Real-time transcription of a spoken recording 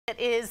It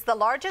is the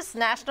largest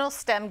national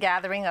STEM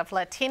gathering of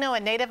Latino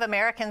and Native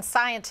American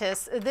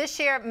scientists. This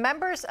year,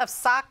 members of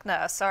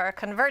SACNAS are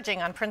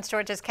converging on Prince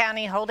George's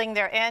County, holding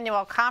their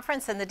annual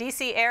conference in the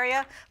D.C.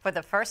 area for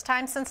the first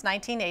time since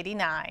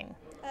 1989.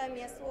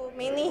 Yes, well,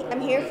 mainly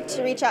I'm here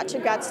to reach out to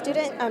grad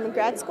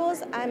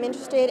schools. I'm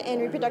interested in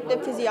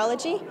reproductive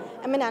physiology.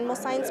 I'm an animal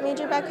science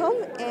major back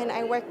home, and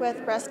I work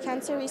with breast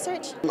cancer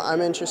research. I'm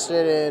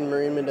interested in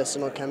marine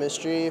medicinal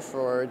chemistry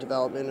for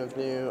development of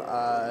new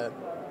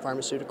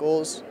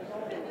pharmaceuticals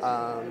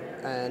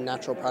and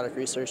natural product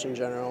research in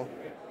general.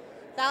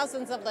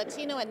 Thousands of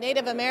Latino and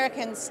Native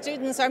American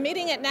students are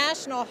meeting at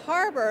National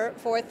Harbor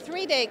for a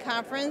three-day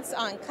conference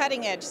on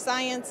cutting-edge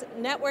science,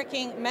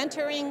 networking,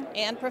 mentoring,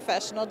 and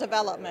professional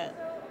development.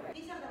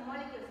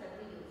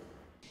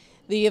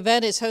 The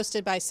event is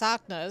hosted by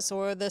SACNAS,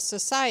 or the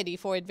Society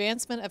for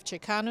Advancement of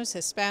Chicanos,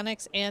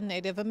 Hispanics, and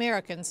Native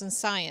Americans in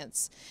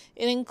Science.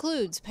 It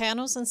includes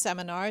panels and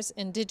seminars,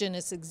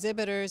 indigenous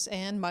exhibitors,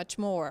 and much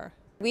more.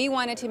 We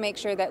wanted to make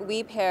sure that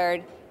we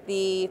paired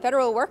the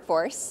federal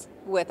workforce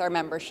with our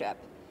membership.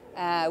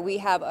 We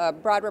have a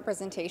broad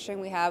representation.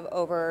 We have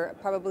over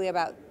probably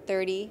about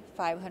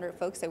 3,500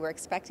 folks that we're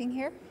expecting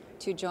here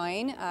to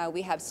join.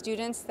 We have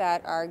students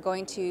that are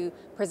going to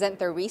present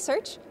their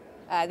research.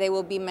 They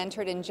will be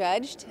mentored and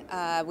judged.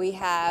 We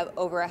have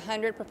over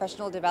 100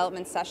 professional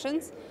development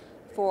sessions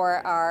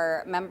for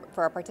our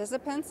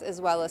participants,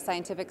 as well as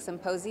scientific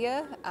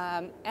symposia,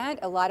 and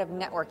a lot of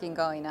networking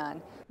going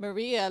on.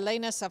 Maria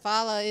Elena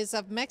Zavala is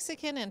of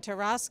Mexican and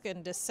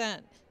Tarascan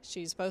descent.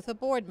 She's both a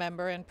board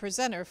member and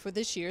presenter for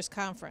this year's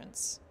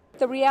conference.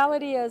 The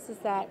reality is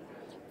that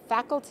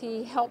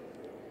faculty help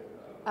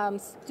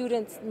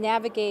students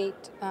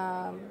navigate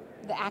the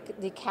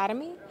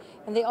academy,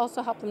 and they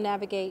also help them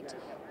navigate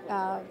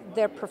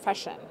their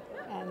profession,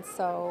 and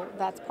so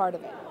that's part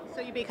of it.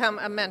 So you become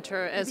a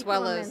mentor as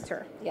well as...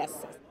 mentor,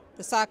 yes.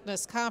 The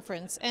SACNAS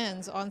conference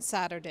ends on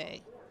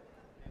Saturday.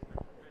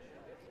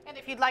 And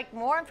if you'd like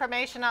more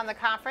information on the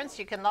conference,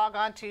 you can log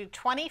on to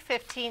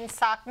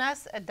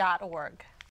 2015sacnas.org.